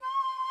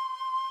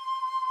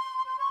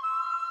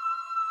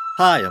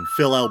Hi, I'm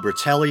Phil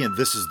Albertelli, and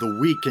this is the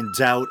Week in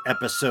Doubt,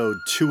 episode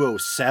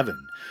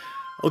 207.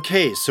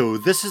 Okay, so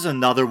this is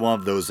another one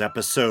of those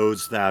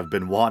episodes that I've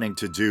been wanting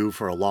to do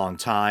for a long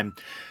time,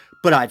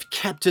 but I've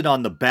kept it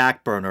on the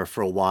back burner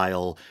for a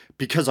while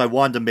because I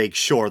wanted to make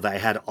sure that I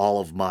had all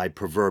of my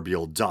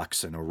proverbial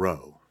ducks in a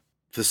row.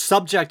 The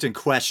subject in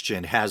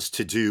question has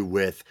to do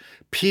with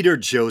Peter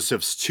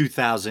Joseph's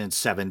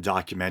 2007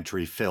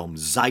 documentary film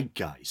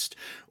Zeitgeist,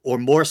 or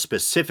more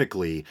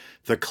specifically,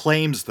 the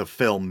claims the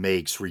film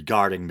makes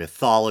regarding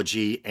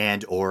mythology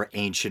and or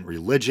ancient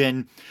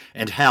religion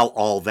and how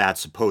all that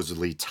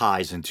supposedly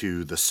ties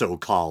into the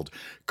so-called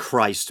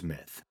Christ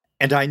myth.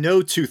 And I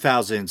know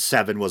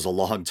 2007 was a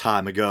long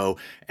time ago,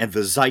 and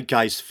the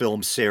Zeitgeist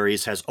film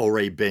series has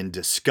already been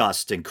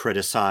discussed and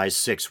criticized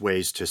 6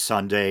 ways to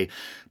Sunday,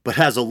 but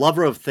as a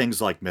lover of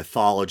things like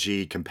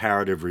mythology,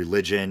 comparative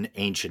religion,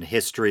 ancient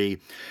history,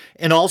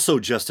 and also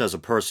just as a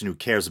person who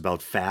cares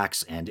about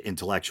facts and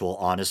intellectual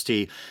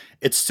honesty,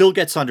 it still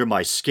gets under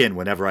my skin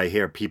whenever I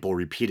hear people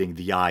repeating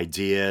the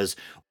ideas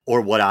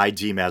or what I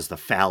deem as the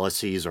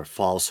fallacies or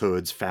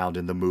falsehoods found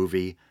in the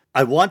movie.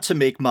 I want to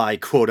make my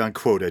quote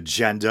unquote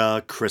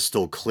agenda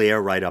crystal clear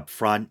right up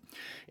front.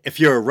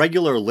 If you're a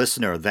regular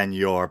listener, then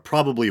you're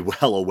probably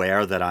well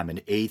aware that I'm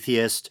an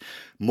atheist,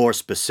 more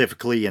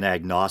specifically an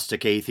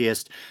agnostic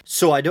atheist,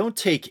 so I don't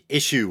take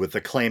issue with the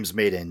claims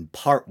made in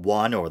part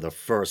one or the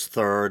first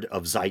third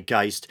of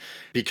Zeitgeist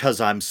because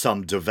I'm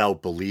some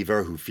devout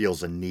believer who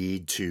feels a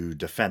need to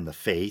defend the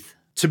faith.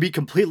 To be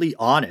completely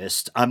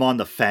honest, I'm on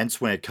the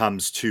fence when it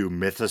comes to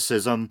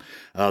mythicism,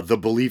 the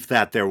belief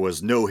that there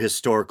was no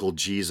historical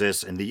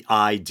Jesus and the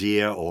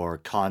idea or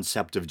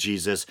concept of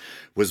Jesus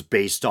was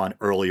based on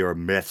earlier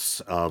myths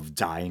of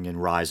dying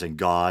and rising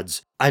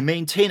gods. I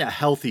maintain a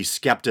healthy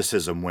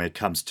skepticism when it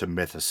comes to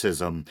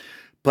mythicism,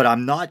 but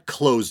I'm not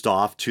closed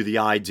off to the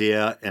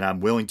idea and I'm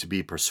willing to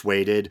be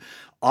persuaded.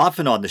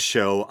 Often on the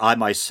show, I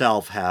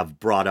myself have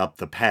brought up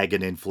the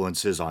pagan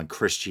influences on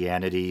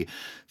Christianity,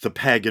 the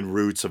pagan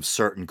roots of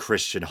certain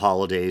Christian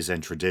holidays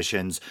and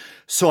traditions,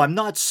 so I'm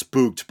not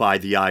spooked by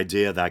the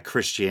idea that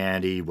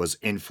Christianity was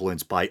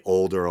influenced by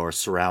older or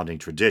surrounding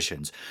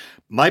traditions.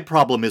 My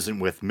problem isn't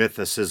with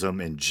mythicism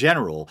in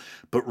general,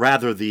 but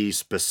rather the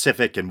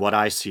specific and what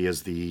I see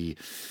as the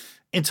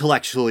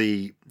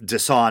intellectually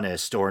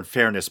dishonest, or in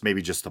fairness,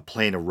 maybe just the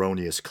plain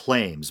erroneous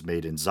claims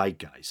made in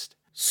Zeitgeist.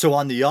 So,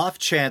 on the off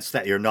chance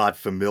that you're not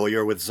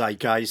familiar with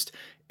Zeitgeist,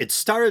 it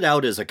started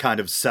out as a kind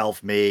of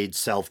self made,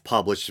 self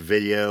published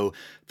video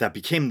that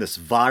became this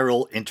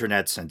viral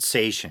internet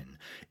sensation.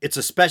 It's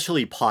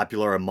especially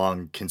popular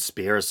among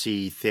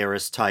conspiracy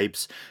theorist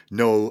types.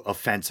 No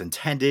offense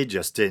intended,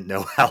 just didn't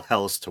know how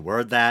else to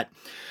word that.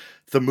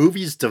 The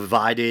movie's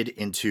divided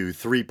into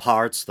 3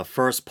 parts. The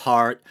first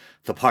part,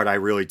 the part I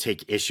really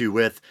take issue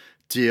with,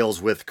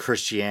 deals with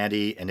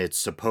Christianity and its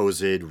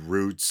supposed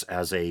roots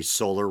as a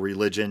solar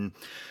religion.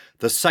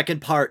 The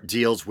second part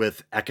deals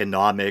with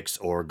economics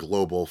or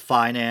global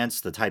finance,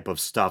 the type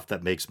of stuff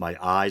that makes my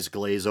eyes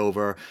glaze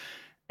over.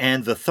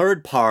 And the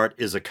third part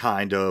is a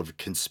kind of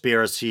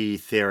conspiracy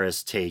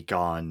theorist take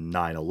on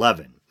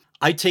 9/11.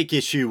 I take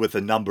issue with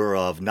a number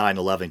of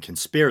 9/11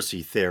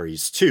 conspiracy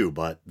theories too,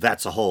 but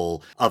that's a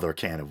whole other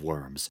can of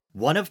worms.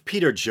 One of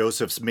Peter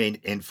Joseph's main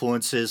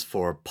influences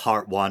for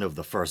part one of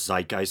the first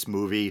Zeitgeist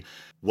movie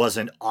was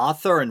an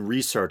author and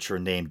researcher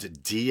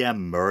named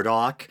D.M.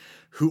 Murdoch,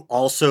 who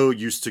also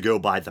used to go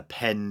by the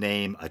pen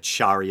name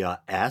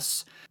Acharya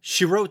S.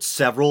 She wrote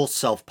several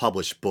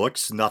self-published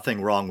books,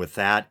 nothing wrong with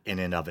that in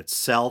and of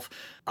itself.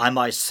 I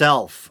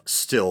myself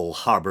still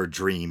harbor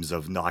dreams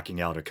of knocking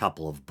out a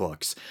couple of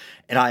books,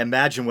 and I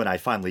imagine when I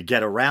finally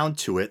get around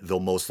to it, they'll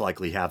most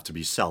likely have to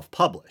be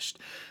self-published.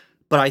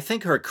 But I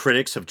think her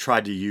critics have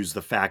tried to use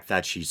the fact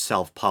that she's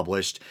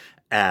self-published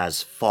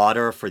as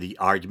fodder for the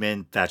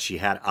argument that she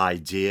had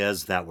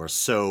ideas that were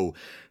so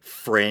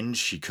fringe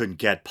she couldn't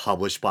get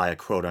published by a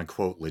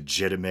quote-unquote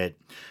legitimate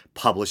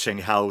publishing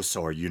house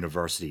or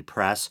university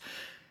press.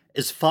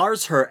 As far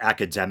as her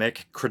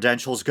academic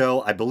credentials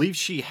go, I believe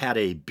she had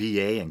a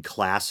BA in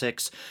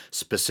classics,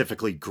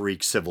 specifically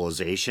Greek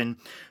civilization,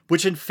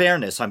 which in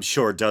fairness I'm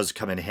sure does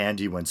come in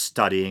handy when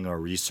studying or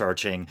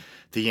researching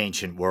the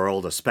ancient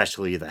world,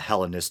 especially the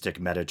Hellenistic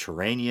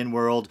Mediterranean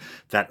world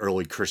that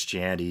early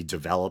Christianity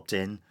developed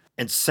in.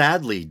 And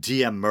sadly,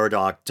 D.M.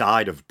 Murdoch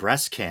died of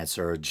breast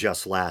cancer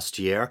just last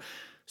year,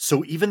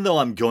 so even though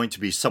I'm going to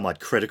be somewhat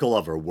critical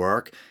of her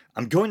work,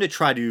 I'm going to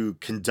try to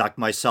conduct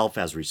myself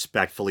as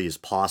respectfully as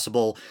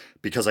possible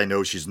because I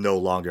know she's no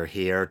longer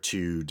here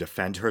to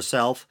defend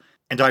herself.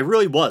 And I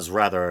really was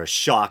rather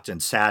shocked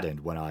and saddened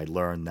when I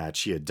learned that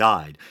she had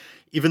died.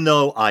 Even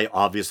though I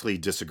obviously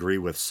disagree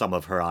with some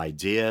of her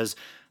ideas,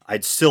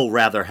 I'd still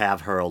rather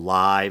have her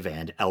alive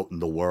and out in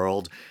the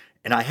world.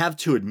 And I have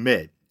to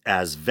admit,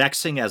 as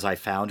vexing as I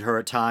found her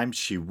at times,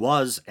 she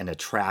was an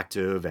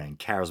attractive and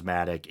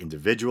charismatic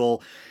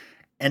individual,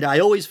 and I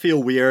always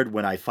feel weird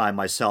when I find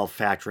myself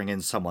factoring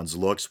in someone's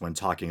looks when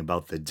talking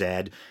about the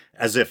dead,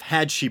 as if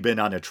had she been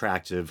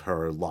unattractive,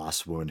 her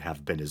loss wouldn't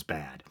have been as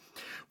bad.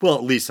 Well,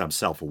 at least I'm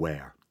self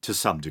aware, to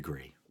some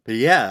degree. But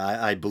yeah,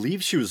 I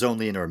believe she was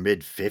only in her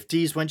mid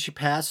 50s when she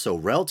passed, so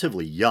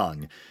relatively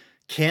young.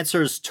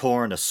 Cancer's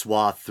torn a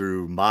swath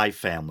through my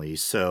family,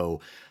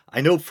 so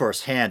I know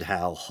firsthand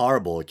how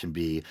horrible it can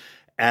be.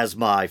 As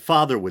my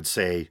father would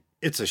say,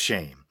 it's a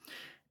shame.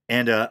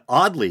 And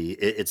oddly,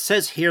 it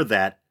says here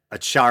that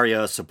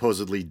Acharya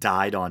supposedly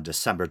died on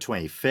December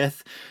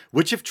 25th,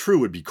 which, if true,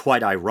 would be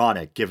quite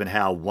ironic given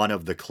how one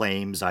of the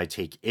claims I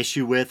take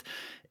issue with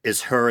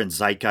is her and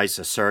Zeitgeist's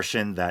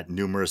assertion that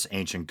numerous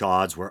ancient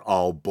gods were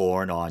all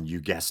born on,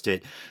 you guessed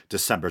it,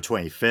 December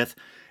 25th.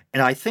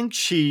 And I think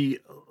she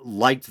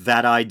liked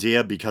that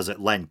idea because it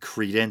lent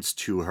credence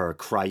to her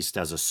Christ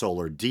as a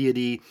solar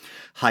deity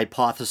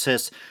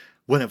hypothesis,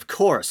 when of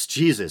course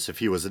Jesus, if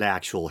he was an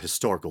actual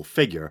historical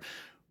figure,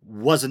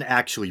 wasn't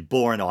actually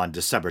born on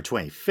December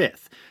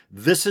 25th.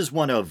 This is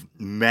one of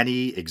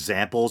many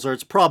examples, or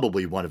it's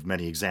probably one of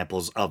many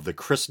examples, of the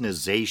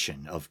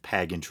Christianization of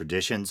pagan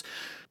traditions.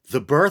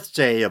 The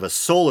birthday of a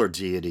solar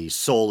deity,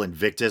 Sol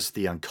Invictus,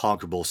 the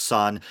unconquerable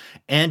sun,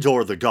 and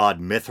or the god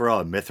Mithra,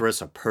 or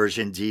Mithras, a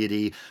Persian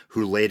deity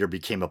who later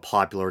became a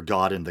popular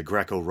god in the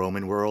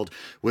Greco-Roman world,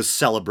 was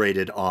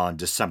celebrated on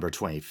December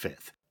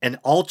 25th. An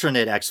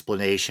alternate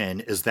explanation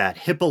is that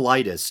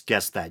Hippolytus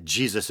guessed that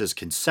Jesus'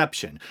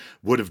 conception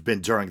would have been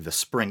during the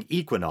spring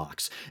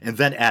equinox, and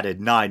then added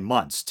 9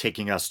 months,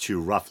 taking us to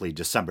roughly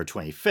December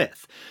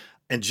 25th.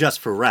 And just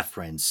for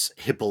reference,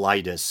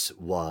 Hippolytus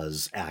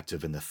was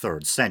active in the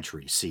 3rd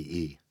century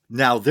CE.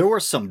 Now, there were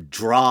some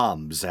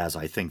drams, as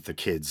I think the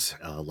kids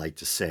like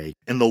to say,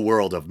 in the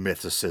world of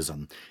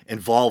mythicism,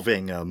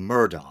 involving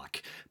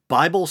Murdoch.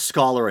 Bible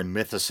scholar and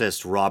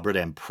mythicist Robert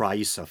M.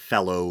 Price, a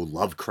fellow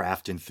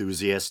Lovecraft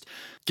enthusiast,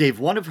 gave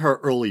one of her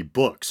early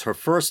books, her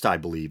first, I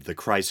believe, The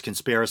Christ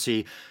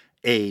Conspiracy,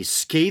 a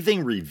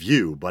scathing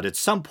review, but at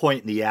some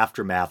point in the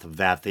aftermath of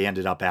that, they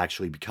ended up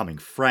actually becoming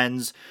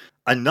friends.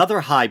 Another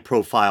high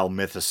profile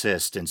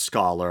mythicist and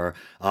scholar,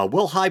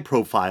 well, high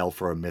profile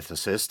for a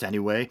mythicist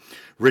anyway,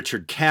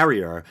 Richard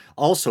Carrier,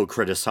 also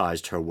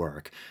criticized her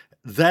work.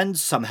 Then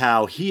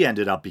somehow he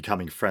ended up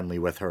becoming friendly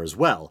with her as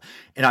well.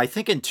 And I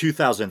think in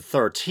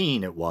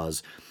 2013 it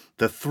was,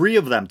 the three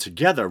of them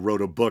together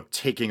wrote a book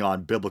taking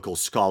on biblical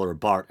scholar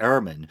Bart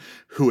Ehrman,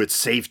 who it's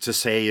safe to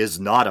say is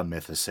not a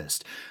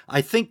mythicist.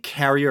 I think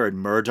Carrier and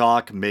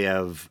Murdoch may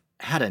have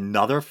had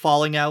another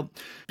falling out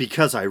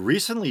because I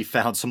recently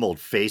found some old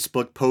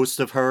Facebook posts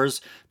of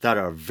hers that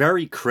are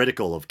very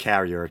critical of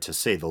Carrier, to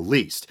say the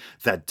least,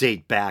 that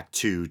date back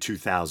to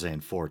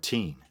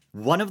 2014.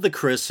 One of the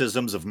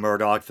criticisms of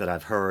Murdoch that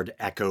I've heard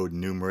echoed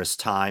numerous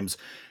times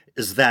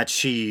is that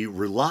she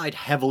relied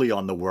heavily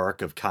on the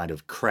work of kind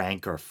of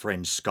crank or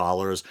fringe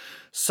scholars,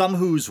 some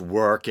whose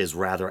work is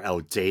rather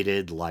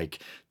outdated, like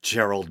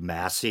Gerald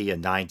Massey, a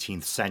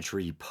 19th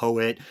century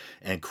poet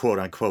and quote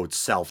unquote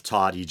self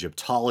taught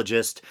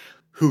Egyptologist,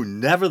 who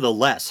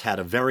nevertheless had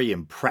a very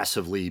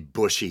impressively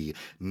bushy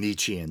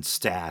Nietzschean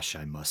stash,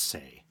 I must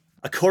say.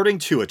 According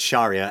to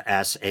Acharya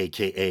S.,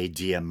 aka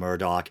D.M.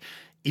 Murdoch,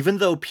 even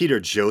though Peter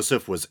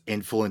Joseph was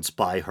influenced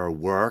by her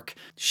work,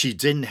 she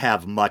didn't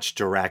have much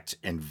direct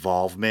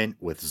involvement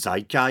with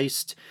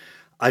Zeitgeist.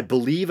 I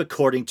believe,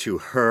 according to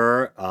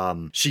her,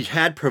 she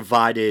had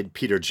provided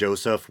Peter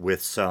Joseph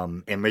with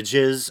some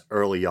images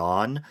early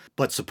on,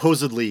 but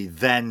supposedly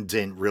then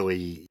didn't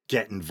really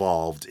get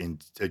involved in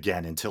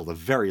again until the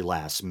very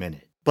last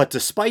minute. But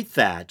despite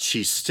that,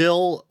 she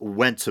still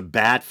went to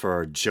bat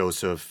for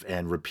Joseph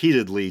and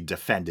repeatedly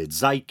defended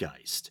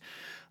Zeitgeist.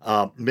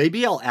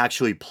 Maybe I'll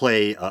actually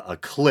play a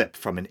clip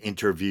from an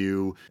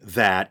interview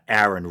that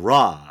Aaron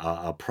Ra,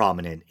 a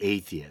prominent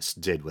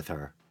atheist, did with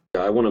her.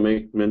 I want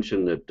to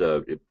mention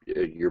that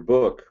your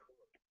book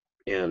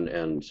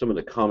and some of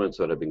the comments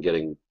that I've been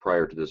getting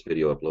prior to this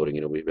video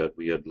uploading, we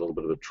had a little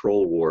bit of a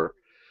troll war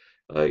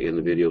in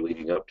the video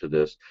leading up to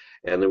this,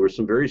 and there were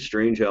some very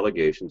strange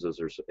allegations,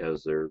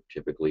 as there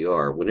typically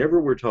are.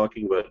 Whenever we're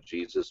talking about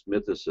Jesus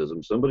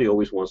mythicism, somebody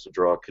always wants to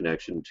draw a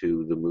connection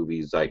to the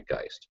movie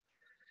Zeitgeist.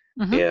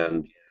 Mm-hmm.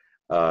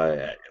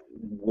 And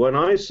when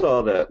I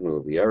saw that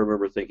movie, I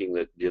remember thinking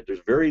that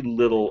there's very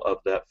little of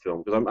that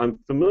film, because I'm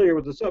familiar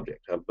with the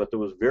subject, but there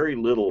was very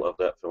little of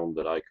that film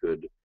that I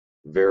could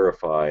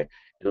verify, and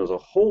there was a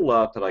whole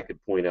lot that I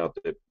could point out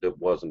that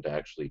wasn't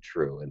actually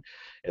true.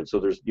 And so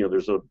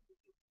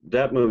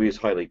that movie is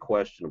highly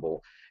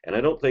questionable, and I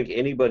don't think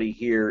anybody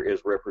here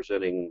is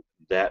representing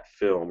that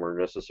film or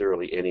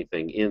necessarily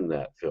anything in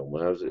that film.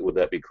 Would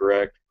that be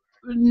correct?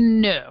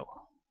 No.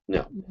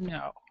 No.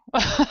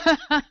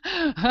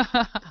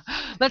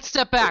 Let's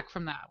step back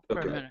from that for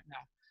a minute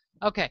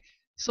now. Okay,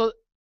 so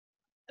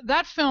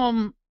that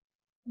film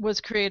was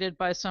created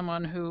by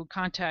someone who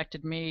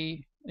contacted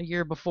me a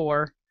year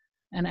before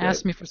and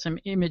asked me for some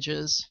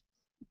images,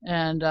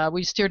 and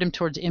we steered him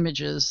towards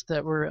images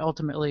that were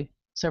ultimately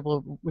several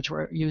of which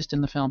were used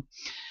in the film.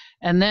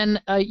 And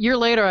then a year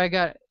later I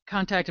got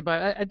contacted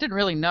by, I didn't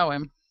really know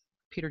him,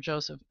 Peter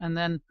Joseph, and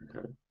then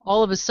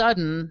all of a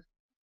sudden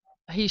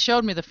he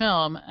showed me the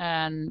film,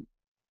 and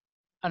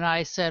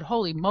I said,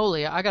 holy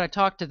moly, I got to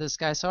talk to this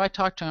guy. So I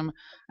talked to him,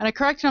 and I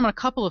corrected him on a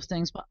couple of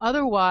things, but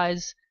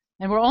otherwise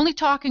And we're only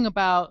talking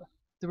about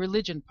the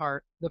religion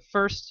part, the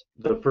first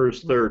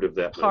third of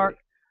that part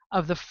movie.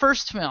 Of the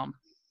first film.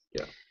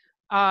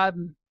 Yeah.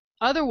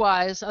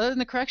 Otherwise, other than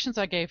the corrections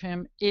I gave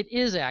him, it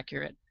is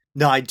accurate.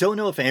 Now, I don't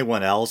know if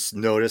anyone else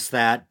noticed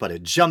that, but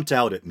it jumped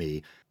out at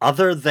me.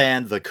 Other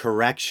than the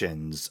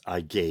corrections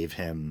I gave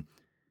him,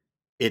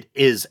 it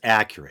is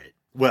accurate.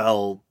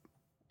 Well,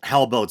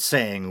 how about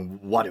saying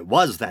what it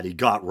was that he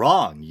got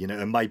wrong? You know,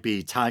 it might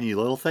be tiny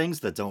little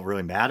things that don't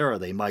really matter, or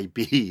they might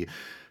be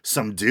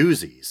some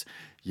doozies,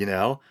 you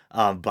know?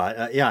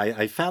 But yeah,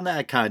 I found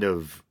that kind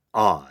of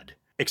odd.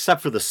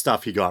 Except for the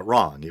stuff he got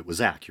wrong, it was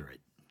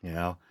accurate, you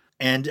know?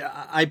 And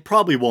I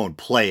probably won't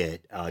play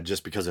it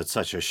just because it's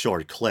such a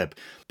short clip.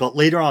 But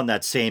later on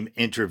that same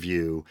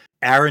interview,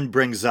 Aaron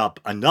brings up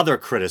another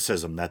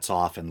criticism that's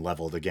often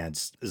leveled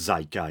against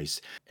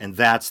Zeitgeist, and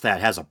that's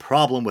that has a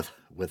problem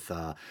with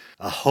a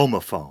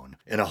homophone.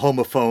 And a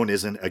homophone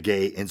isn't a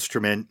gay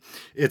instrument.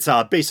 It's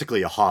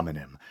basically a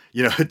homonym.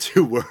 You know,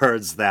 two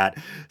words that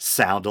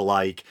sound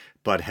alike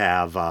but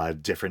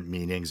have different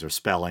meanings or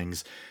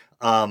spellings.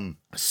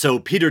 So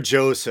Peter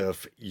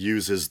Joseph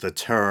uses the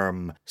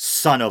term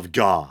Son of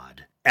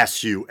God,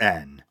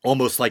 S-U-N,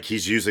 almost like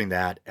he's using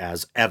that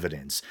as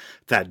evidence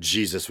that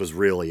Jesus was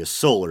really a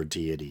solar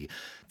deity.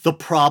 The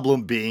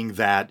problem being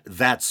that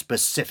that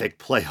specific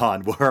play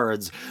on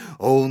words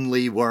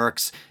only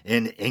works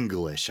in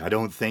English. I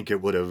don't think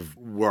it would have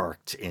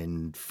worked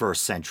in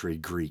first century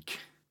Greek.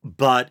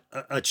 But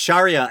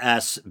Acharya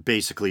S.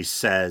 basically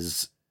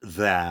says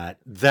that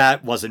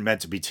wasn't meant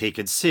to be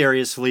taken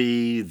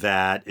seriously,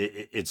 that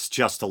it's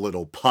just a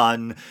little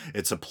pun.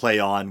 It's a play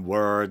on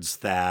words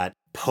that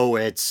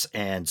poets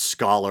and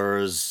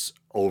scholars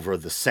over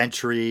the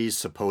centuries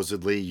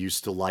supposedly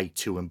used to like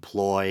to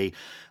employ.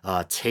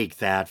 Take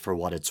that for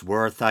what it's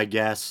worth, I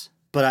guess.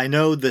 But I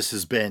know this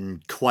has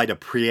been quite a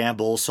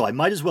preamble, so I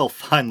might as well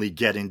finally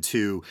get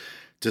into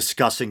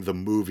discussing the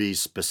movie's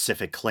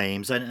specific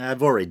claims. And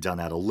I've already done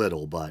that a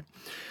little, but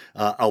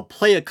I'll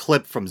play a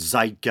clip from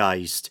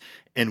Zeitgeist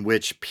in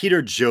which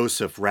Peter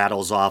Joseph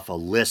rattles off a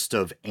list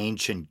of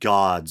ancient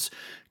gods,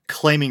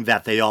 claiming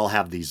that they all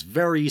have these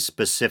very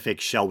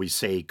specific, shall we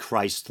say,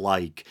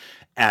 Christ-like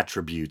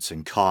attributes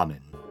in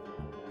common.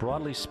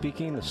 Broadly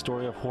speaking, the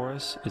story of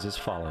Horus is as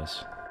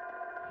follows.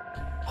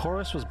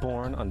 Horus was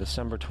born on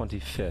December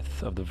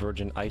 25th of the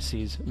Virgin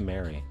Isis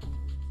Mary.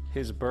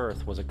 His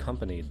birth was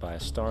accompanied by a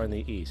star in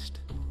the east,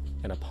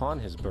 and upon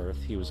his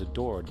birth he was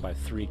adored by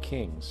 3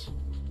 kings.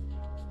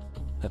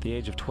 At the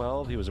age of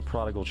 12, he was a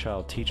prodigal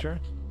child teacher,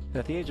 and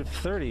at the age of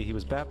 30, he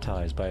was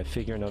baptized by a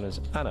figure known as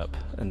Anup,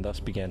 and thus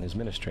began his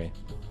ministry.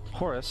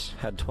 Horus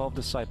had 12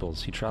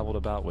 disciples he traveled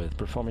about with,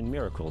 performing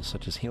miracles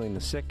such as healing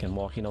the sick and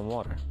walking on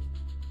water.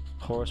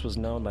 Horus was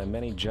known by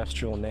many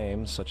gestural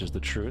names such as the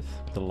Truth,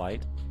 the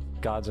Light,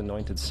 God's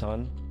Anointed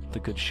Son, the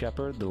Good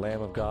Shepherd, the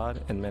Lamb of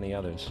God, and many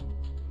others.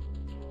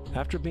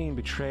 After being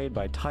betrayed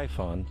by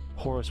Typhon,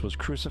 Horus was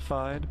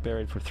crucified,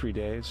 buried for 3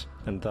 days,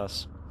 and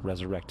thus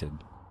resurrected.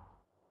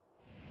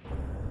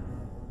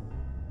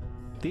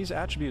 These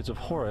attributes of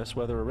Horus,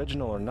 whether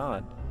original or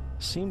not,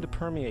 seem to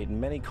permeate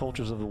many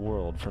cultures of the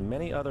world, for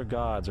many other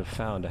gods are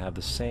found to have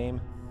the same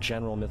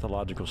general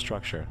mythological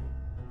structure.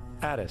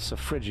 Attis of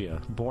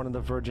Phrygia, born of the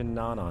Virgin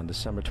Nana on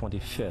December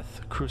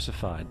 25th,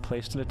 crucified,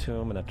 placed in a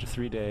tomb, and after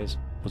 3 days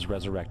was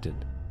resurrected.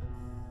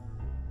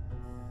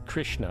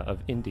 Krishna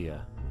of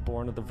India,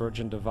 born of the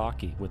Virgin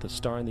Devaki, with a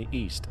star in the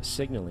east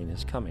signaling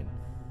his coming.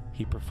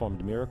 He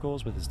performed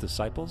miracles with his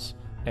disciples,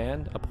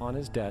 and upon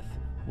his death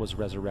was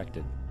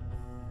resurrected.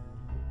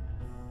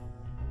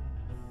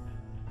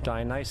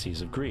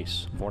 Dionysius of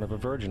Greece, born of a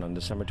virgin on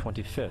December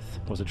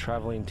 25th, was a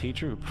traveling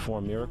teacher who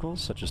performed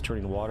miracles such as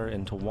turning water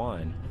into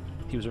wine.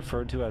 He was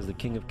referred to as the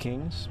King of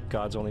Kings,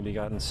 God's only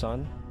begotten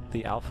Son,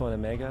 the Alpha and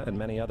Omega, and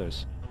many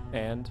others.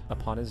 And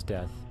upon his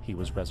death, he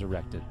was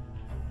resurrected.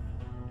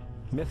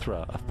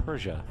 Mithra of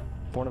Persia,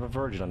 born of a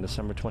virgin on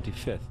December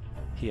 25th,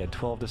 he had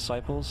 12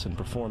 disciples and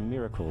performed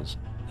miracles,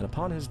 and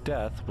upon his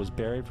death was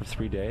buried for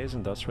 3 days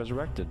and thus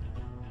resurrected.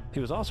 He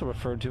was also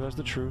referred to as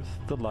the Truth,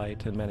 the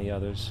Light, and many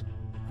others.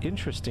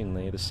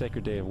 Interestingly, the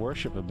sacred day of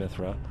worship of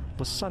Mithra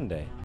was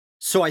Sunday.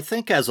 So I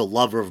think as a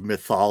lover of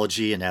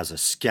mythology and as a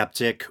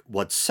skeptic,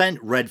 what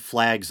sent red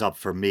flags up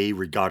for me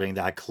regarding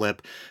that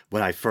clip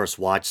when I first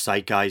watched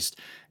Zeitgeist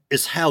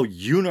is how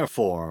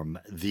uniform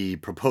the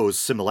proposed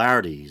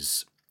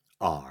similarities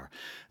are.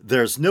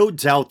 There's no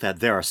doubt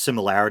that there are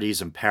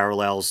similarities and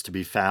parallels to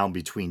be found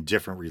between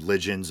different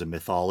religions and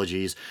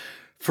mythologies.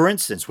 For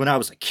instance, when I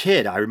was a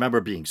kid, I remember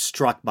being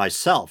struck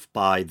myself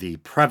by the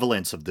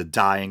prevalence of the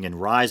dying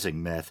and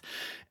rising myth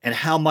and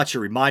how much it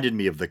reminded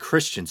me of the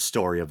Christian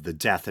story of the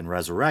death and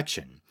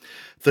resurrection.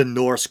 The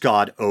Norse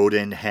god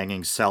Odin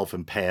hanging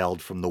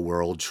self-impaled from the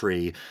world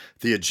tree,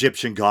 the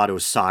Egyptian god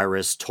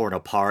Osiris torn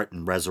apart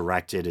and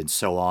resurrected, and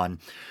so on.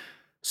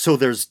 So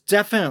there's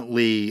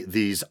definitely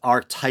these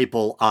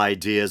archetypal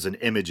ideas and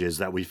images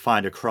that we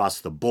find across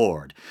the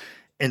board.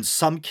 In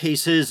some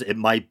cases, it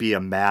might be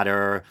a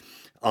matter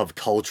of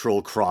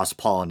cultural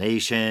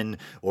cross-pollination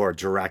or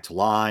direct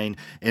line.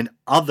 In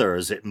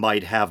others, it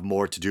might have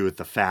more to do with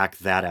the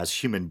fact that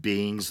as human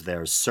beings,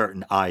 there's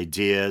certain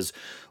ideas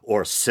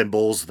or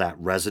symbols that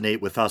resonate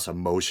with us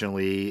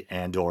emotionally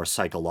and or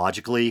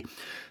psychologically,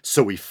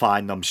 so we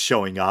find them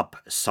showing up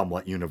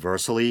somewhat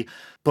universally.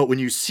 But when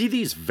you see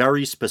these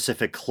very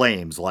specific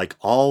claims, like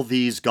all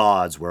these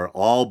gods were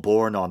all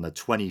born on the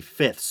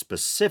 25th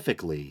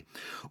specifically,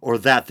 or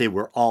that they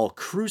were all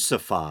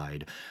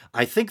crucified,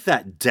 I think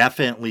that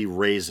definitely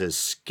raises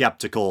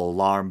skeptical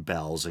alarm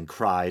bells and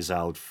cries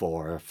out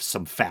for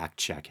some fact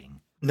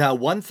checking. Now,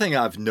 one thing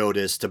I've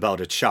noticed about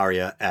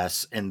Acharya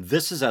S, and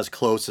this is as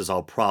close as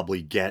I'll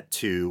probably get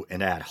to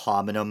an ad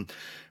hominem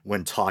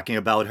when talking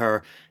about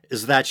her,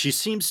 is that she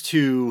seems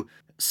to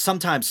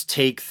sometimes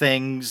take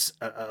things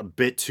a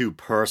bit too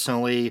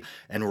personally,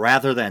 and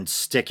rather than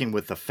sticking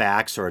with the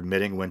facts or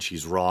admitting when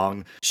she's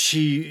wrong,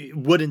 she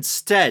would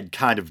instead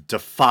kind of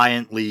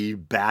defiantly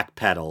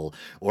backpedal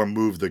or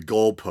move the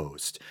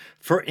goalpost.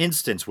 For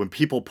instance, when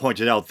people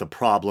pointed out the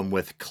problem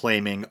with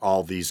claiming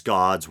all these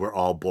gods were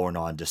all born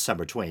on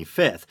December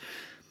 25th,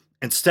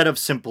 instead of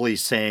simply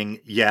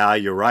saying, yeah,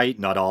 you're right,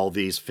 not all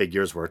these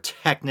figures were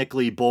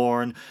technically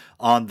born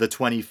on the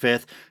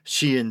 25th,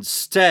 she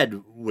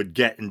instead would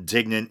get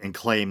indignant and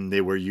claim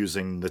they were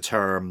using the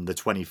term the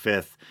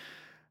 25th,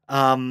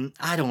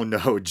 I don't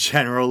know,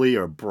 generally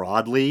or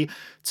broadly,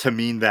 to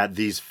mean that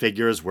these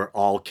figures were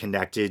all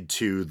connected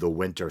to the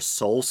winter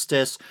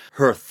solstice.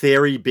 Her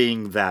theory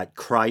being that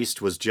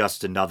Christ was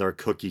just another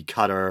cookie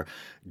cutter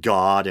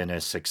god in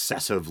a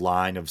successive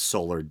line of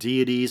solar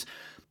deities.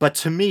 But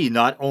to me,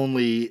 not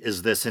only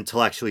is this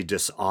intellectually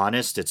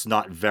dishonest, it's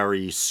not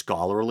very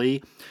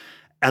scholarly.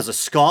 As a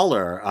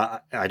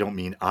scholar, I don't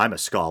mean I'm a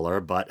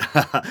scholar, but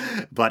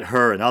but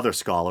her and other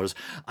scholars,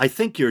 I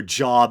think your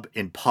job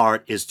in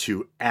part is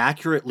to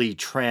accurately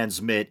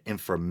transmit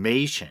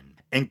information.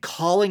 And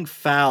calling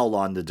foul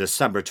on the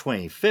December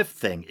 25th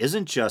thing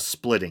isn't just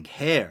splitting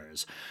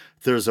hairs.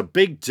 There's a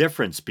big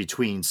difference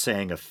between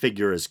saying a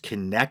figure is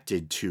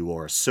connected to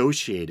or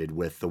associated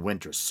with the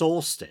winter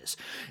solstice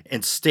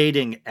and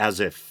stating as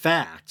a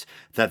fact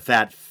that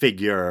that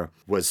figure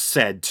was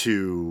said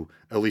to,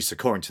 at least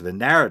according to the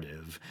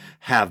narrative,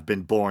 have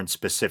been born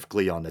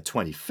specifically on the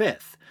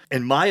 25th.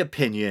 In my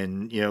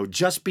opinion,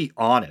 just be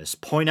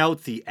honest, point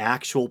out the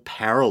actual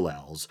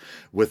parallels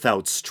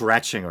without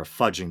stretching or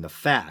fudging the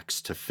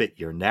facts to fit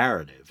your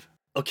narrative.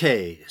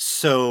 Okay,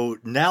 so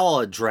now I'll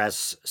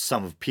address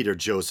some of Peter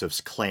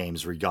Joseph's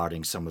claims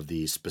regarding some of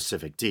these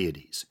specific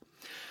deities.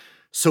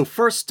 So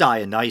first,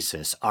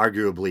 Dionysus,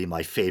 arguably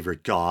my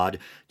favorite god.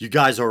 You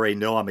guys already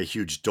know I'm a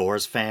huge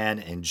Doors fan,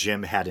 and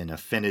Jim had an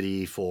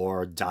affinity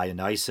for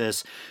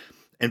Dionysus.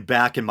 And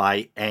back in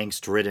my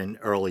angst-ridden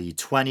early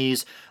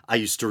 20s, I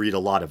used to read a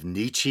lot of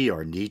Nietzsche,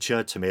 or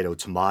Nietzsche, tomato,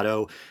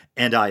 tomato,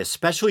 and I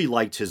especially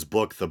liked his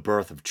book, The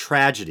Birth of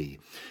Tragedy,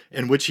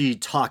 in which he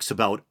talks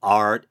about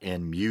art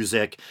and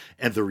music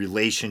and the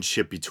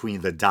relationship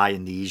between the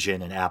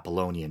Dionysian and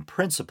Apollonian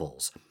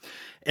principles.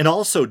 And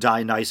also,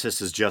 Dionysus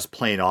is just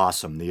plain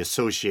awesome. The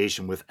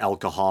association with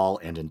alcohol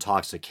and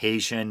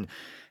intoxication,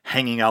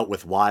 hanging out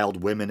with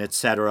wild women,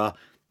 etc.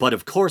 But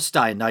of course,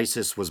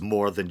 Dionysus was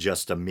more than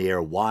just a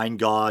mere wine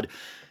god.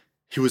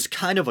 He was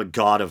kind of a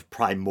god of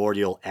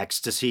primordial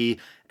ecstasy.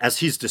 As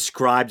he's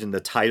described in the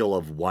title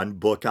of one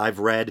book I've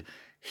read,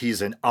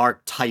 he's an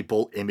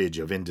archetypal image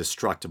of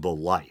indestructible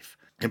life.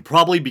 And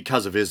probably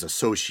because of his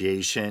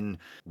association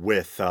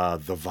with the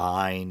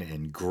vine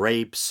and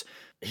grapes,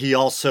 he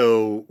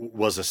also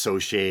was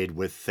associated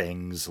with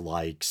things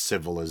like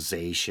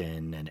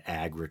civilization and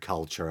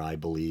agriculture, I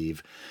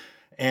believe,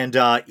 and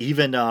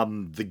even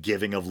the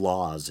giving of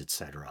laws,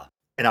 etc.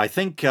 And I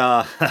think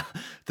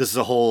this is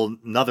a whole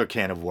nother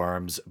can of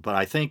worms, but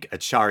I think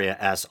Acharya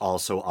S.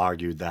 also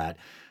argued that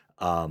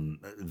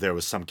there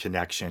was some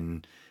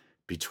connection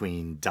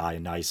between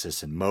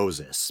Dionysus and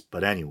Moses.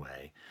 But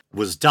anyway,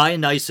 was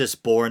Dionysus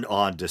born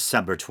on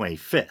December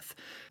 25th?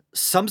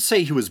 Some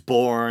say he was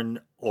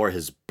born, or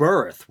his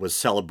birth was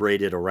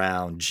celebrated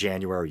around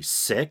January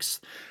 6th,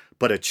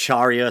 but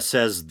Acharya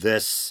says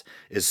this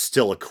is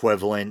still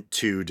equivalent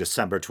to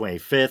December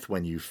 25th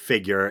when you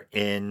figure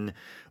in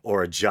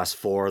or adjust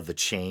for the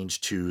change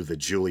to the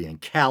Julian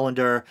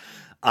calendar.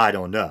 I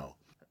don't know.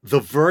 The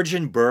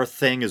virgin birth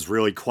thing is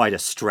really quite a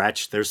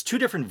stretch. There's two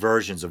different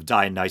versions of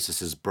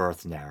Dionysus's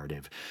birth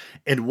narrative.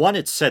 In one,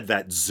 it said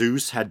that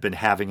Zeus had been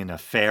having an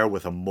affair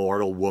with a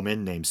mortal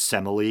woman named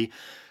Semele.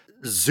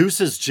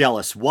 Zeus's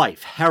jealous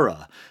wife,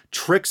 Hera,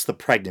 tricks the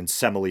pregnant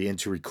Semele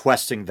into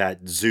requesting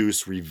that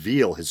Zeus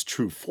reveal his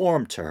true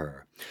form to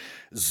her.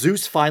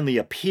 Zeus finally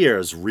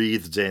appears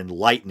wreathed in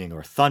lightning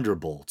or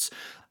thunderbolts.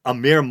 A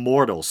mere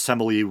mortal,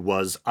 Semele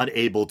was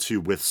unable to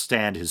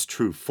withstand his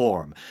true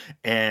form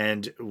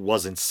and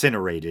was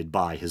incinerated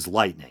by his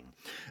lightning.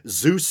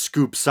 Zeus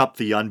scoops up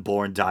the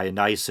unborn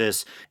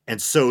Dionysus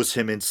and sews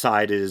him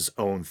inside his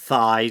own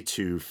thigh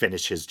to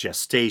finish his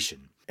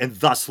gestation. And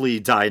thusly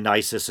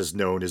Dionysus is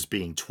known as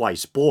being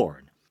twice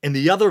born. In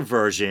the other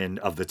version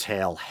of the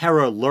tale,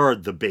 Hera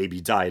lured the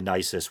baby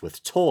Dionysus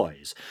with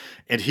toys,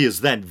 and he is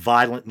then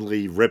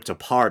violently ripped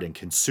apart and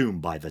consumed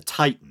by the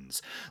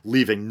Titans,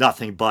 leaving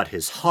nothing but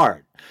his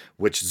heart,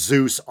 which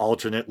Zeus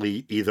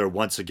alternately either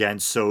once again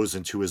sews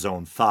into his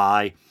own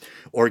thigh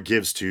or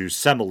gives to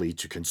Semele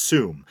to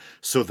consume,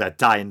 so that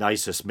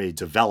Dionysus may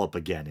develop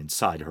again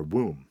inside her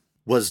womb.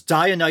 Was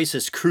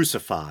Dionysus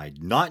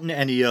crucified? Not in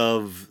any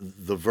of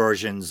the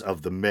versions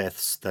of the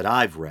myths that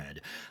I've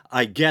read.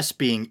 I guess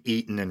being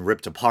eaten and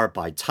ripped apart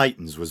by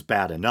titans was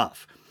bad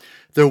enough.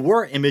 There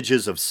were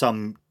images of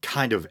some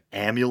kind of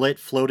amulet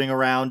floating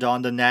around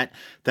on the net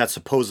that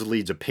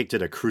supposedly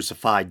depicted a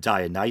crucified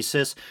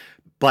Dionysus,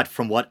 but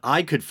from what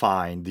I could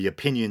find, the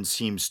opinion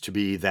seems to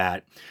be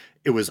that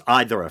it was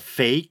either a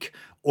fake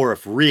or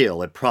if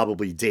real, it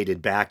probably dated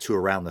back to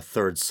around the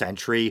 3rd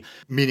century,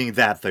 meaning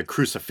that the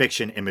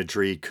crucifixion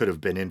imagery could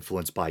have been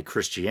influenced by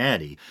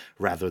Christianity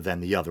rather than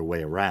the other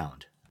way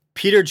around.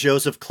 Peter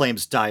Joseph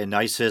claims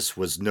Dionysus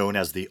was known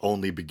as the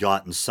only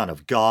begotten Son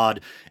of God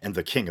and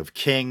the King of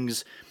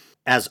Kings.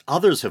 As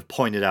others have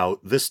pointed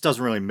out, this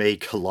doesn't really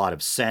make a lot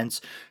of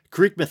sense.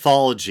 Greek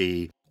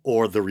mythology,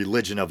 or the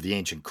religion of the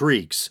ancient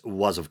Greeks,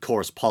 was of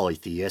course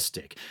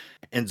polytheistic.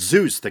 And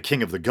Zeus, the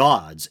king of the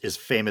gods, is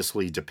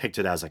famously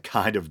depicted as a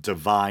kind of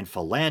divine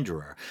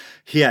philanderer.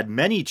 He had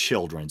many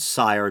children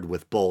sired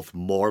with both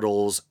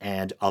mortals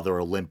and other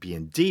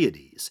Olympian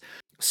deities.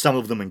 Some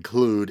of them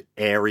include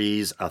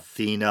Ares,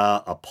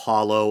 Athena,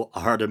 Apollo,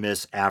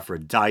 Artemis,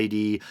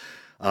 Aphrodite,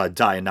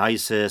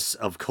 Dionysus,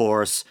 of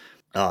course,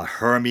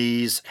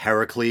 Hermes,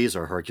 Heracles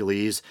or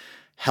Hercules,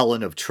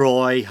 Helen of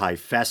Troy,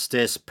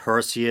 Hephaestus,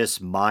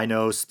 Perseus,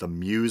 Minos, the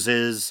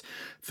Muses,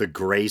 the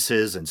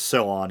Graces, and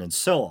so on and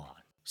so on.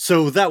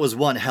 So that was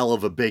one hell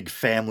of a big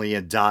family,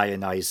 and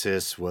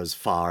Dionysus was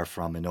far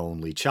from an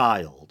only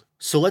child.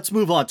 So let's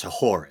move on to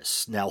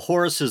Horus. Now,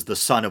 Horus is the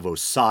son of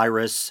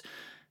Osiris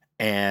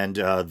and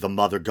the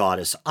mother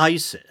goddess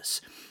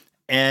Isis.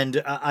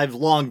 And I've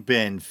long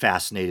been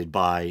fascinated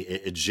by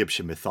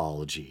Egyptian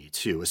mythology,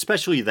 too,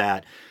 especially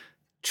that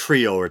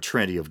trio or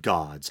trinity of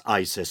gods,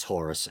 Isis,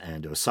 Horus,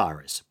 and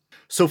Osiris.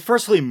 So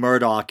firstly,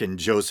 Murdoch and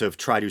Joseph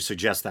try to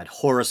suggest that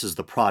Horus is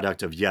the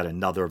product of yet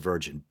another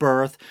virgin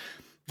birth.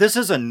 This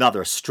is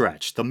another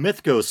stretch. The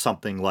myth goes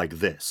something like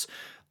this.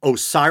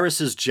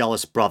 Osiris's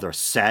jealous brother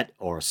Set,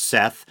 or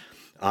Seth,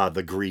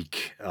 the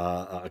Greek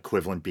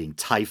equivalent being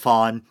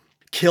Typhon,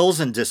 kills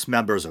and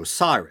dismembers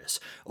Osiris.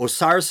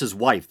 Osiris's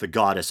wife, the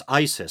goddess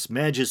Isis,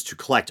 manages to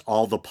collect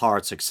all the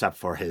parts except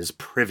for his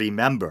privy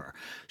member,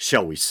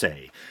 shall we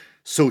say.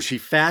 So she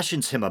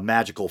fashions him a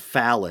magical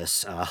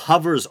phallus,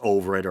 hovers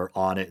over it or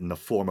on it in the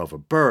form of a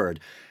bird,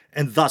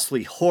 and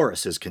thusly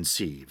Horus is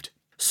conceived.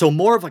 So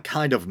more of a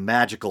kind of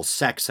magical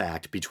sex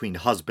act between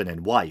husband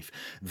and wife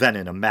than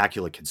an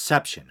immaculate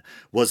conception.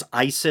 Was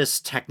Isis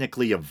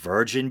technically a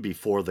virgin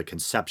before the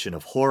conception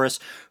of Horus?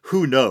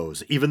 Who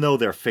knows? Even though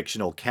they're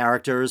fictional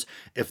characters,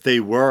 if they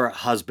were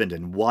husband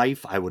and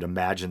wife, I would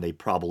imagine they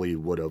probably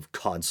would have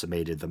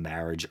consummated the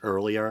marriage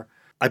earlier.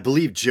 I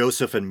believe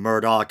Joseph and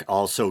Murdoch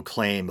also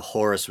claim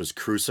Horus was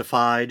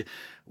crucified.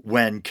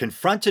 When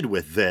confronted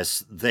with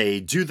this, they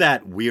do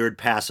that weird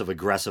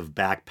passive-aggressive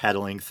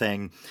backpedaling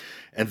thing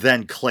and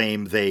then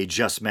claim they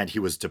just meant he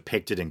was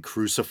depicted in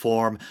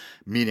cruciform,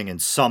 meaning in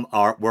some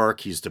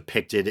artwork he's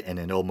depicted in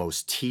an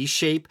almost T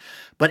shape.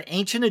 But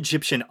ancient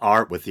Egyptian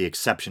art, with the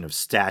exception of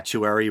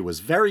statuary, was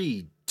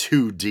very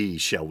 2D,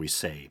 shall we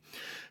say.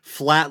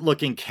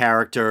 Flat-looking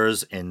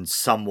characters in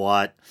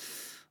somewhat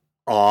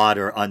odd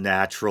or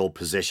unnatural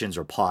positions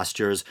or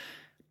postures.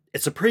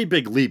 It's a pretty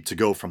big leap to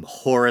go from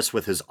Horus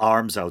with his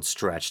arms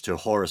outstretched to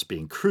Horus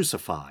being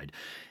crucified.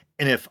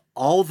 And if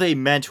all they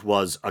meant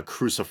was a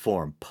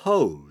cruciform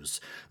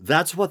pose,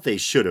 that's what they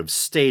should have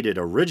stated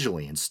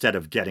originally instead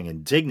of getting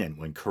indignant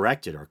when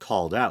corrected or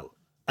called out.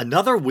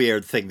 Another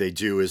weird thing they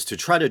do is to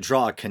try to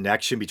draw a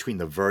connection between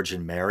the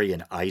Virgin Mary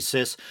and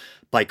Isis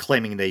by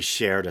claiming they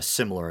shared a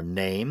similar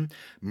name.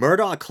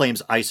 Murdoch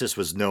claims Isis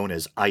was known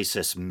as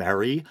Isis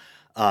Mary.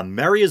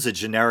 Mary is a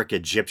generic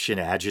Egyptian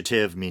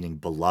adjective meaning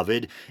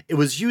beloved. It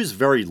was used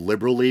very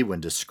liberally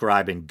when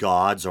describing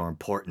gods or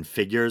important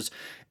figures,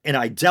 and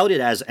I doubt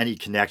it has any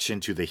connection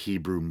to the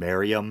Hebrew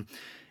Miriam.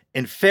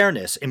 In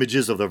fairness,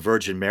 images of the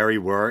Virgin Mary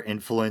were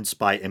influenced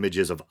by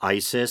images of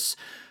Isis.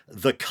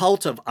 The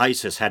cult of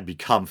Isis had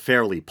become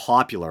fairly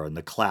popular in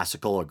the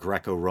classical or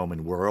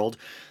Greco-Roman world.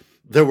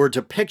 There were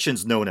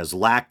depictions known as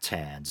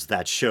lactans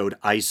that showed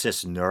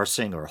Isis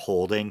nursing or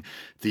holding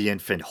the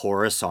infant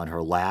Horus on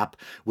her lap,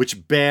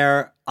 which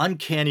bear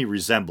uncanny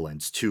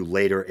resemblance to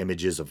later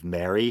images of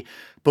Mary.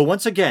 But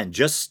once again,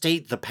 just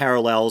state the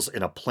parallels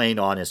in a plain,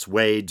 honest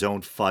way.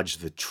 Don't fudge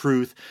the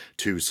truth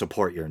to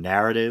support your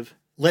narrative.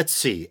 Let's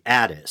see,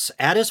 Attis.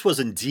 Attis was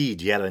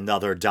indeed yet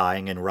another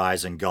dying and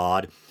rising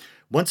god.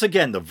 Once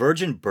again, the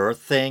virgin birth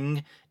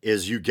thing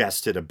is, you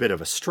guessed it, a bit of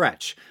a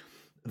stretch.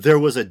 There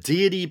was a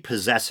deity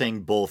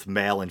possessing both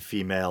male and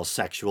female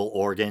sexual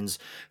organs.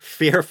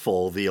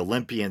 Fearful, the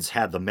Olympians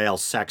had the male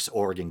sex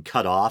organ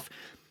cut off.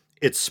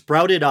 It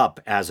sprouted up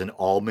as an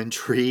almond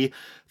tree.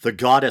 The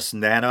goddess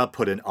Nana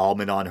put an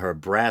almond on her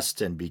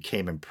breast and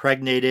became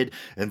impregnated,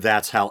 and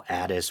that's how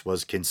Attis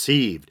was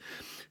conceived.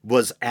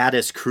 Was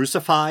Attis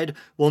crucified?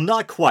 Well,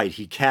 not quite.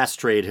 He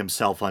castrated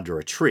himself under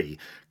a tree.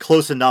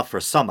 Close enough for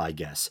some, I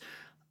guess.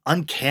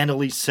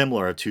 Uncannily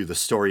similar to the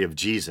story of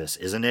Jesus,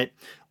 isn't it?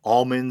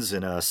 Almonds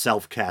and a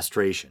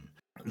self-castration.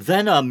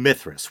 Then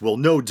Mithras. Well,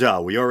 no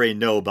duh, we already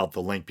know about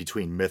the link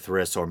between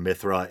Mithras or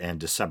Mithra and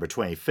December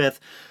 25th,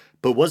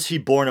 but was he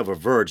born of a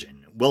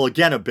virgin? Well,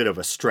 again, a bit of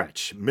a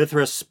stretch.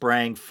 Mithras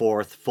sprang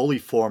forth fully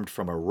formed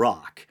from a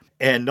rock.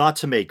 And not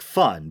to make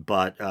fun,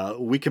 but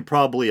we can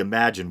probably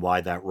imagine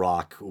why that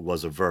rock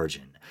was a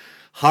virgin.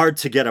 Hard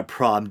to get a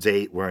prom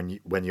date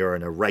when you're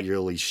in a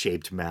regularly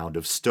shaped mound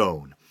of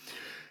stone.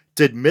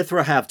 Did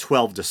Mithra have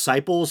 12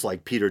 disciples,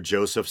 like Peter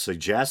Joseph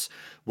suggests?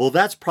 Well,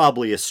 that's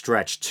probably a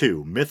stretch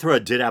too. Mithra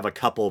did have a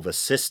couple of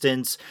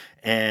assistants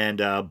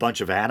and a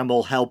bunch of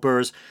animal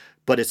helpers,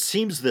 but it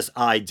seems this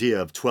idea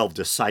of 12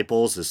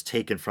 disciples is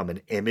taken from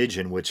an image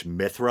in which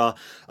Mithra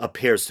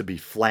appears to be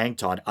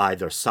flanked on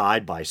either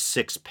side by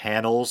 6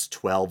 panels,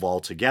 12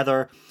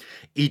 altogether,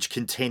 each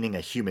containing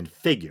a human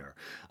figure.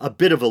 A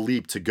bit of a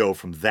leap to go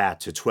from that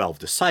to 12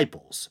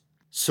 disciples.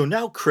 So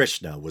now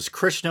Krishna. Was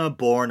Krishna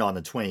born on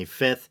the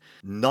 25th?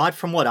 Not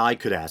from what I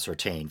could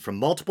ascertain. From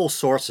multiple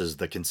sources,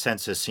 the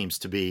consensus seems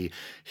to be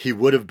he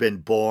would have been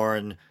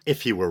born,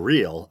 if he were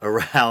real,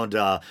 around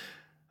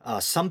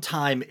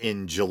sometime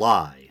in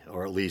July,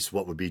 or at least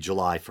what would be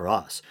July for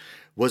us.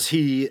 Was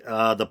he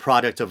the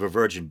product of a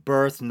virgin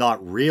birth?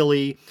 Not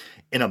really.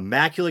 An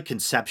immaculate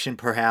conception,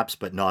 perhaps,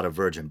 but not a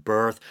virgin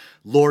birth.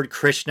 Lord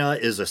Krishna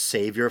is a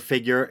savior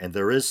figure, and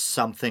there is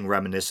something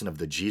reminiscent of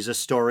the Jesus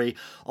story,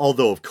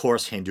 although, of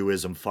course,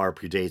 Hinduism far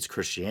predates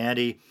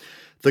Christianity.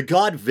 The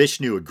god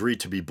Vishnu agreed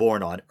to be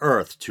born on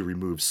earth to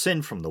remove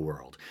sin from the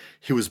world.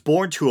 He was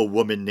born to a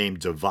woman named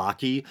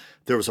Devaki.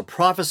 There was a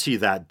prophecy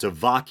that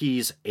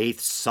Devaki's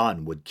 8th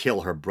son would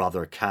kill her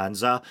brother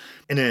Kansa.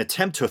 In an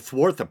attempt to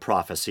thwart the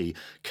prophecy,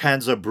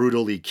 Kansa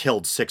brutally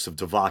killed 6 of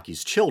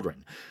Devaki's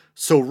children.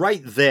 So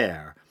right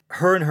there,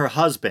 her and her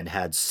husband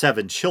had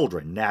 7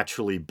 children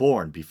naturally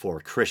born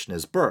before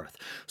Krishna's birth,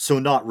 so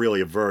not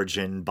really a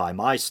virgin by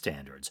my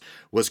standards.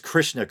 Was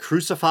Krishna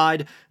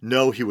crucified?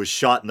 No, he was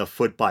shot in the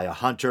foot by a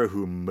hunter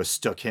who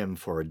mistook him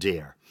for a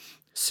deer.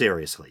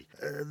 Seriously.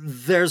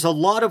 There's a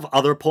lot of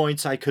other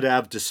points I could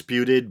have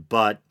disputed,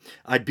 but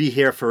I'd be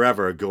here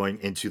forever going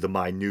into the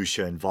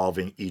minutiae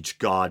involving each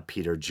god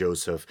Peter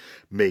Joseph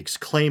makes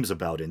claims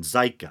about in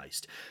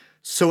Zeitgeist.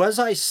 So as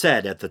I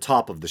said at the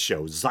top of the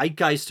show,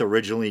 Zeitgeist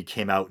originally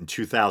came out in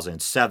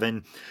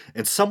 2007,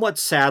 and somewhat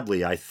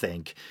sadly, I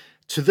think,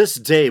 to this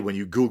day when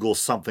you Google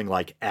something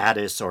like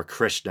Attis or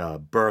Krishna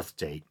birth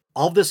date,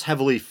 all this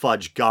heavily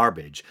fudged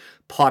garbage,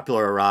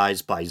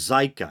 popularized by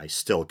Zeitgeist,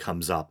 still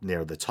comes up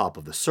near the top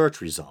of the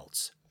search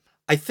results.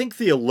 I think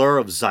the allure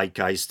of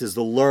Zeitgeist is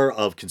the lure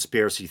of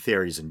conspiracy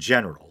theories in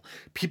general.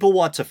 People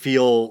want to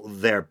feel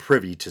they're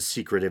privy to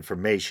secret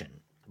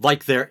information,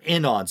 like they're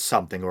in on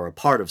something or a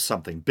part of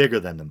something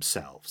bigger than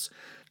themselves,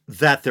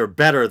 that they're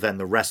better than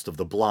the rest of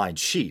the blind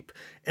sheep.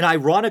 And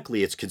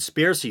ironically, it's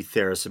conspiracy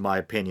theorists, in my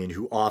opinion,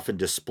 who often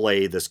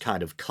display this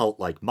kind of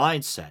cult-like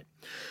mindset.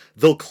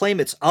 They'll claim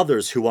it's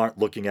others who aren't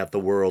looking at the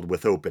world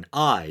with open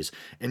eyes,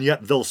 and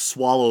yet they'll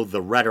swallow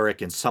the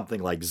rhetoric in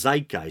something like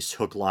Zeitgeist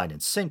hook, line,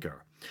 and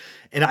sinker.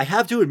 And I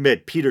have to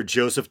admit, Peter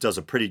Joseph does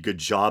a pretty good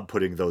job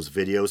putting those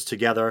videos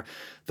together.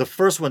 The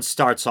first one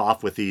starts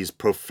off with these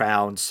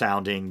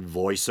profound-sounding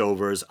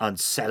voiceovers,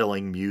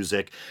 unsettling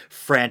music,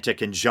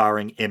 frantic and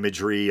jarring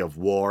imagery of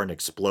war and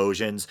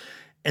explosions.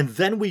 And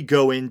then we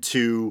go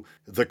into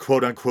the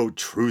quote-unquote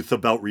truth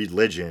about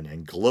religion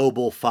and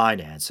global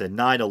finance and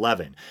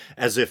 9/11,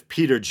 as if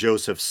Peter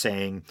Joseph's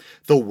saying,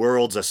 the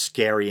world's a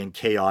scary and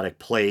chaotic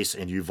place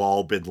and you've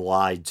all been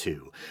lied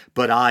to,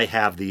 but I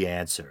have the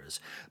answers.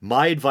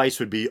 My advice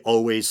would be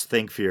always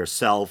think for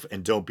yourself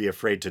and don't be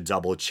afraid to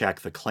double-check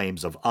the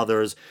claims of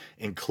others,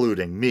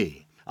 including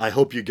me. I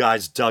hope you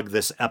guys dug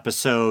this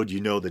episode.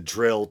 You know the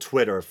drill: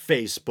 Twitter,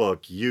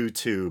 Facebook,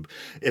 YouTube.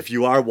 If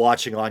you are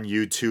watching on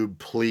YouTube,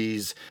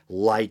 please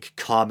like,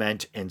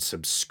 comment, and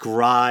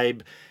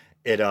subscribe.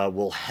 It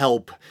will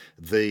help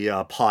the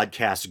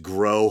podcast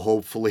grow,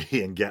 hopefully,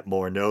 and get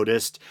more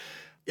noticed.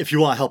 If you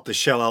want to help the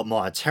show out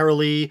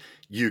monetarily,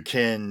 you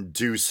can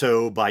do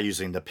so by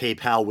using the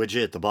PayPal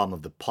widget at the bottom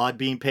of the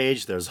Podbean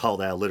page. There's all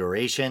that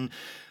alliteration.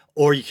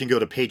 Or you can go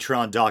to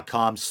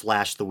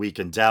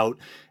patreon.com/theweekindoubt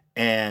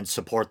and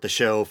support the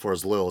show for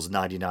as little as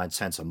 99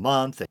 cents a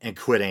month and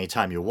quit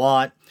anytime you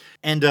want.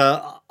 And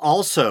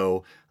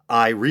also,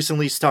 I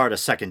recently started a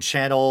second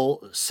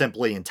channel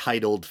simply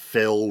entitled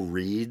Phil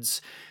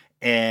Reads.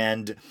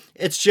 And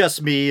it's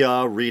just me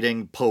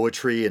reading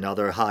poetry and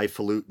other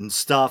highfalutin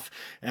stuff.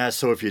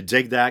 So if you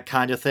dig that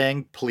kind of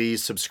thing,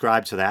 please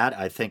subscribe to that.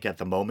 I think at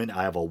the moment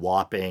I have a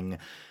whopping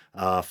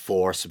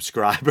 4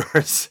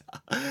 subscribers.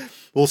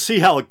 We'll see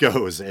how it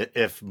goes.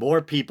 If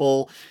more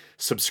people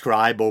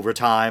subscribe over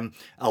time,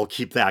 I'll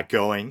keep that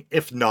going.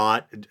 If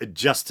not,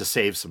 just to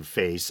save some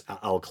face,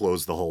 I'll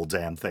close the whole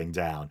damn thing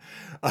down.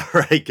 All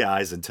right,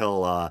 guys,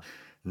 until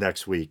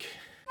next week.